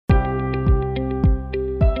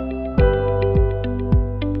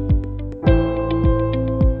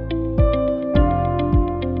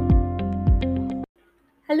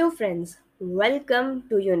Hello friends, welcome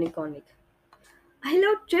to Uniconic. I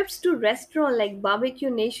love trips to restaurants like Barbecue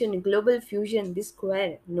Nation, Global Fusion, The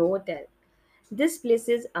Square, Novotel. These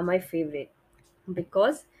places are my favorite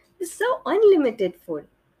because they serve unlimited food.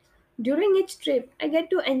 During each trip, I get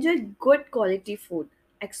to enjoy good quality food,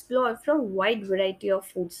 explore from wide variety of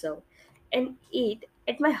food served, and eat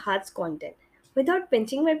at my heart's content without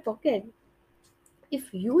pinching my pocket.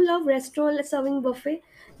 If you love restaurant serving buffet,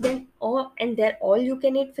 then all and their all you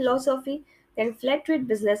can eat philosophy, then flat rate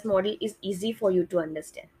business model is easy for you to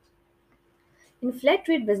understand. In flat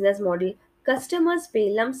rate business model, customers pay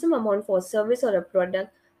lump sum amount for a service or a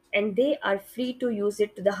product and they are free to use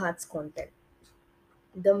it to the heart's content.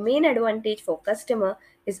 The main advantage for customer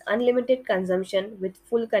is unlimited consumption with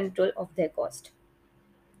full control of their cost.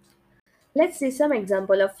 Let's see some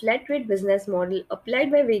example of flat rate business model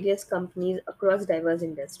applied by various companies across diverse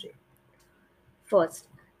industry. First,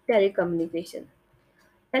 telecommunication.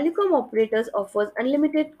 Telecom operators offers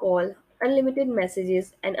unlimited call, unlimited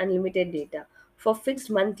messages and unlimited data for fixed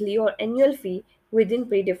monthly or annual fee within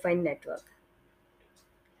predefined network.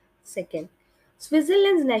 Second,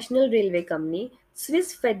 Switzerland's national railway company,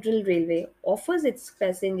 Swiss Federal Railway, offers its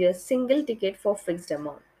passengers single ticket for fixed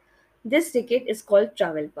amount. This ticket is called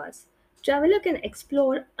Travel Pass. Traveler can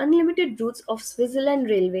explore unlimited routes of Switzerland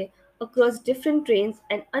Railway across different trains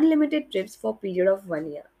and unlimited trips for a period of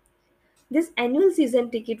 1 year. This annual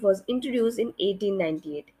season ticket was introduced in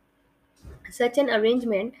 1898. Such an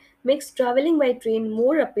arrangement makes traveling by train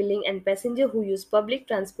more appealing and passengers who use public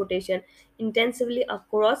transportation intensively are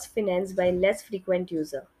cross-financed by less frequent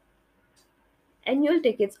user. Annual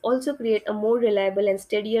tickets also create a more reliable and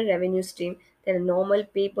steadier revenue stream than a normal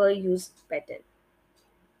pay-per-use pattern.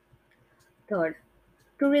 Third,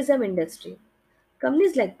 tourism industry.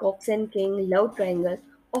 Companies like Cox and King, Love Triangle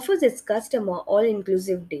offers its customer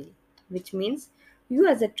all-inclusive deal, which means you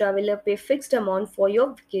as a traveler pay fixed amount for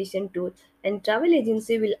your vacation tour and travel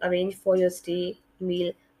agency will arrange for your stay,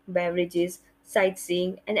 meal, beverages,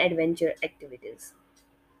 sightseeing and adventure activities.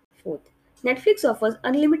 Fourth, Netflix offers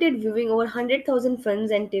unlimited viewing over 100,000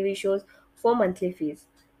 films and TV shows for monthly fees.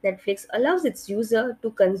 Netflix allows its user to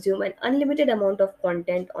consume an unlimited amount of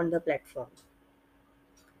content on the platform.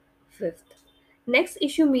 Fifth, Next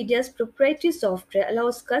Issue Media's proprietary software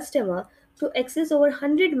allows customer to access over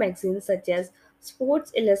 100 magazines such as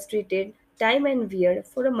Sports Illustrated, Time and Wear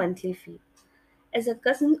for a monthly fee. As a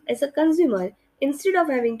consumer, instead of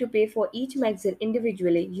having to pay for each magazine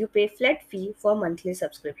individually, you pay flat fee for monthly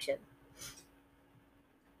subscription.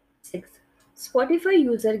 Sixth, Spotify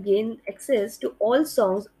user gain access to all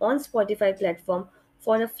songs on Spotify platform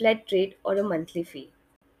for a flat rate or a monthly fee.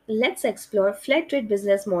 Let's explore flat rate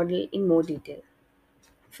business model in more detail.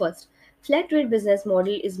 First, flat rate business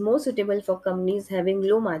model is more suitable for companies having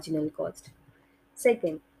low marginal cost.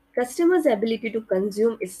 Second, customers' ability to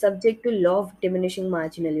consume is subject to law of diminishing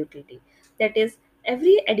marginal utility. That is,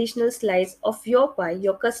 every additional slice of your pie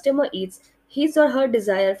your customer eats, his or her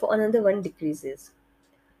desire for another one decreases.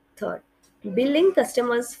 Third, billing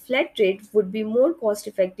customers flat rate would be more cost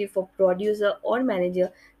effective for producer or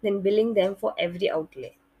manager than billing them for every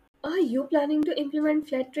outlay. Are you planning to implement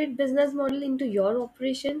flat rate business model into your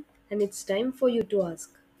operation? And it's time for you to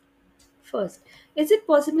ask. First, is it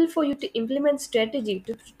possible for you to implement strategy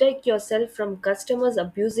to protect yourself from customers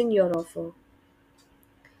abusing your offer?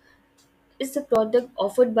 Is the product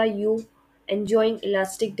offered by you enjoying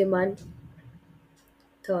elastic demand?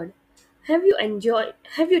 Third, have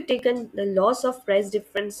you taken the loss of price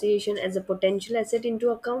differentiation as a potential asset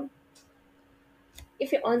into account?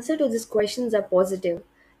 If your answer to these questions are positive,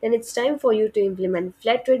 then it's time for you to implement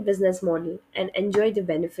flat rate business model and enjoy the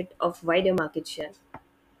benefit of wider market share.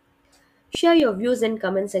 Share your views in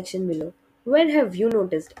comment section below. Where have you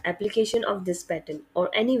noticed application of this pattern or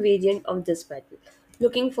any variant of this pattern?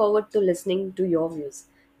 Looking forward to listening to your views.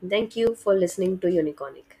 Thank you for listening to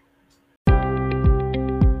Uniconic.